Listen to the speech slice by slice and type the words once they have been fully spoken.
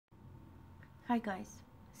Hi guys,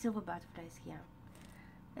 Silver Butterflies here.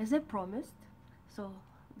 As I promised, so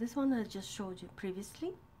this one I just showed you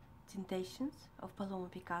previously, Temptations of Paloma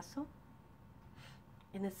Picasso,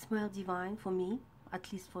 and it smelled divine for me,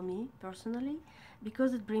 at least for me personally,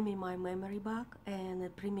 because it bring me my memory back and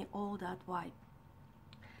it bring me all that vibe.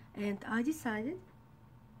 And I decided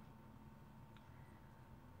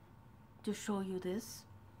to show you this.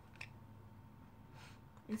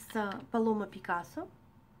 It's Paloma Picasso,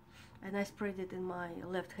 and I sprayed it in my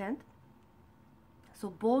left hand. So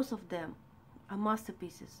both of them are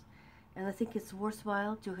masterpieces, and I think it's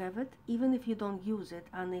worthwhile to have it, even if you don't use it,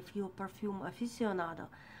 and if you're perfume aficionado,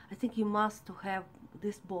 I think you must to have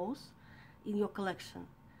this both in your collection.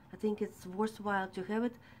 I think it's worthwhile to have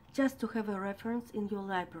it, just to have a reference in your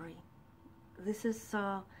library. This is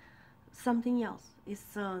something else.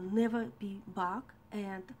 It's never be back,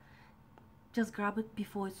 and just grab it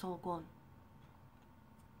before it's all gone,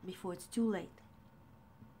 before it's too late.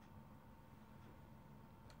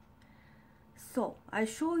 So I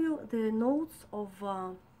show you the notes of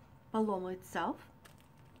Paloma itself.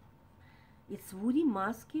 It's woody,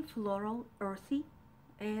 musky, floral, earthy,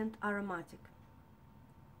 and aromatic.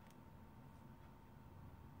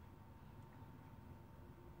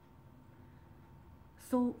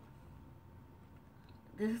 So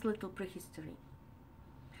this is little prehistory.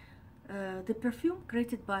 The perfume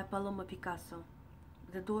created by Paloma Picasso,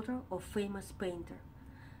 the daughter of famous painter.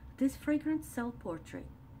 This fragrant cell portrait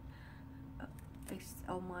is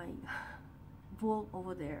on my wall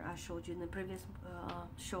over there. I showed you in the previous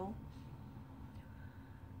show.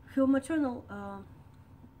 Her maternal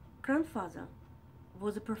grandfather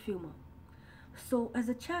was a perfumer, so as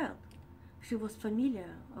a child she was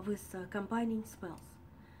familiar with combining smells,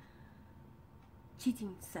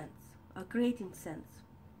 cheating scents, creating scents.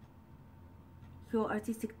 Her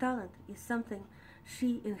artistic talent is something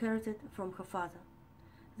she inherited from her father.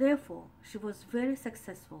 Therefore, she was very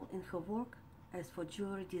successful in her work as for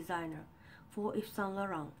jewelry designer for Yves Saint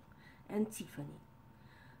Laurent and Tiffany.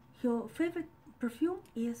 Her favorite perfume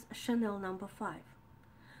is Chanel No. 5.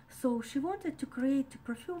 So she wanted to create a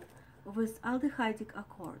perfume with aldehydic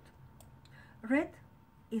accord. Red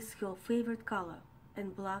is her favorite color,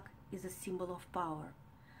 and black is a symbol of power.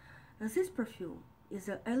 This perfume is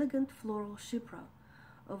an elegant floral chypre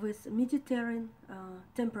with Mediterranean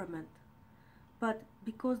temperament, but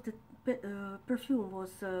because the perfume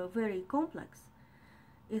was very complex,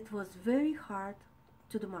 it was very hard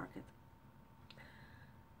to the market.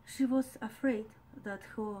 She was afraid that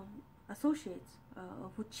her associates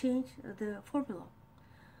would change the formula,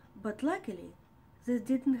 but luckily this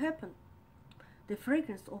didn't happen. The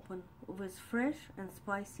fragrance opened with fresh and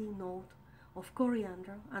spicy note of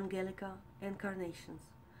coriander, angelica, and carnations.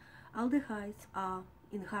 Aldehydes are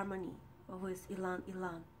in harmony with ylang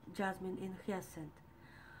ylang, jasmine, and hyacinth,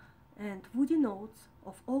 and woody notes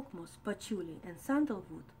of oak moss, patchouli, and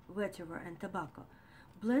sandalwood, vetiver, and tobacco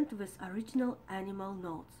blend with original animal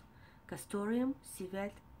notes, castoreum,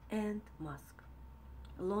 civet, and musk.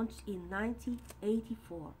 Launched in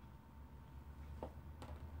 1984.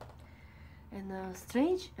 And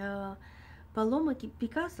strange, Paloma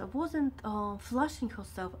Picasso wasn't flashing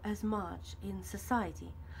herself as much in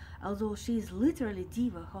society, although she is literally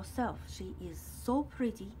diva herself. She is so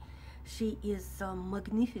pretty, she is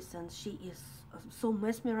magnificent, she is so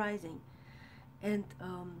mesmerizing, and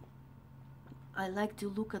I like to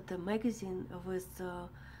look at the magazine with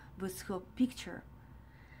her picture,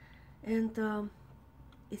 and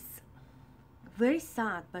it's very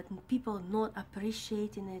sad, but people not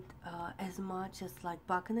appreciating it as much as like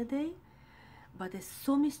back in the day. But it's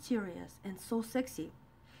so mysterious and so sexy,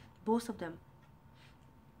 both of them.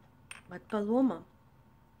 But Paloma,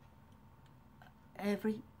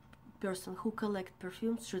 every person who collects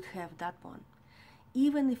perfumes should have that one,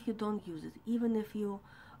 even if you don't use it, even if you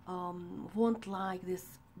won't like this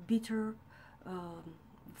bitter,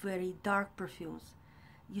 very dark perfumes,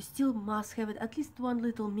 you still must have it, at least one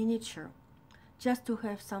little miniature, just to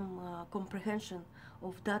have some comprehension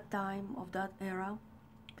of that time, of that era,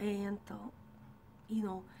 and you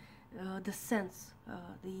know, the sense,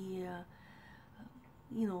 you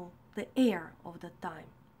know, the air of the time.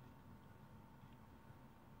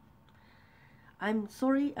 I'm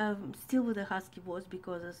sorry, I'm still with a husky voice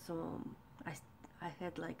because I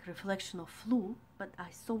had like reflection of flu, but I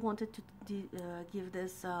so wanted to give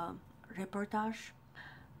this reportage.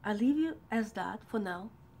 I leave you as that for now.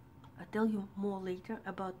 I'll tell you more later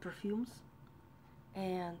about perfumes,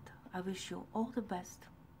 and I wish you all the best.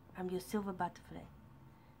 I'm your Silver Butterfly.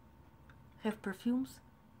 Have perfumes,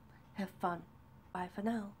 have fun. Bye for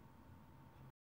now.